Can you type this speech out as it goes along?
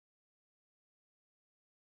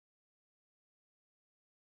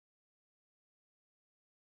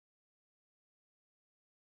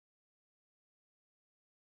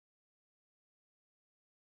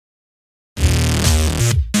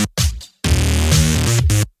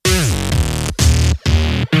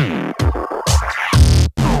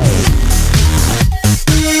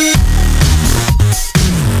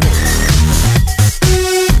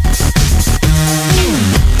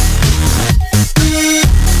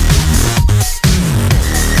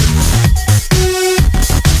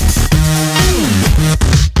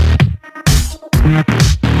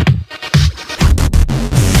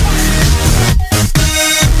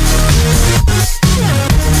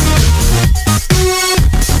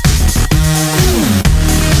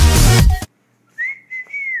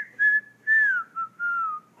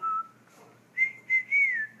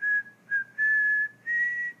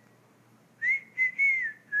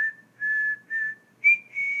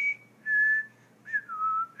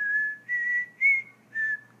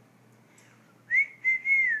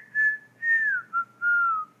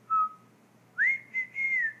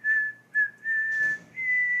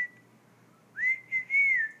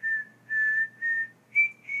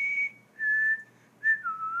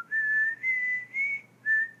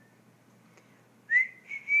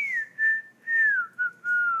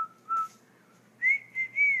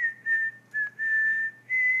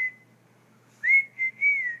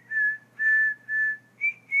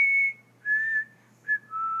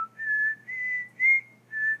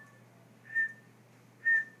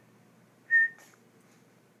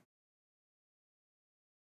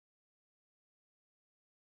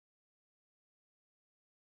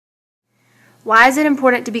Why is it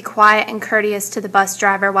important to be quiet and courteous to the bus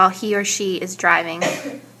driver while he or she is driving?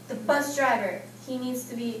 The bus driver,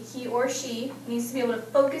 he or she needs to be able to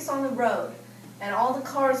focus on the road and all the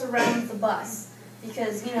cars around the bus,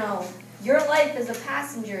 because, your life as a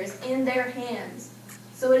passenger is in their hands.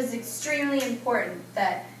 So it is extremely important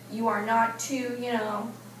that you are not too,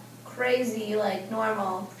 crazy like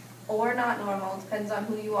normal, or not normal, depends on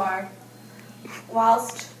who you are,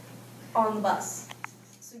 whilst on the bus.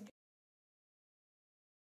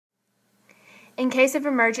 In case of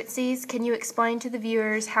emergencies, can you explain to the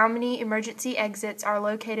viewers how many emergency exits are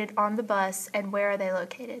located on the bus and where are they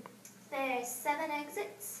located? There's 7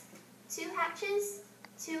 exits, 2 hatches,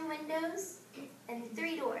 2 windows, and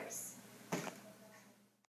 3 doors.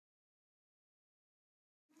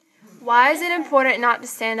 Why is it important not to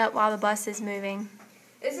stand up while the bus is moving?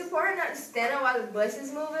 It's important not to stand up while the bus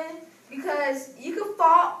is moving because you could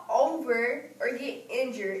fall over or get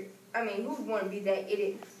injured. I mean, who would want to be that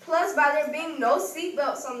idiot? Plus, by there being no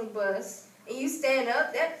seatbelts on the bus and you stand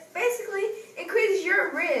up, that basically increases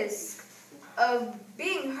your risk of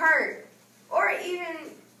being hurt or even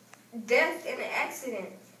death in an accident.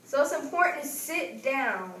 So it's important to sit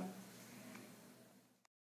down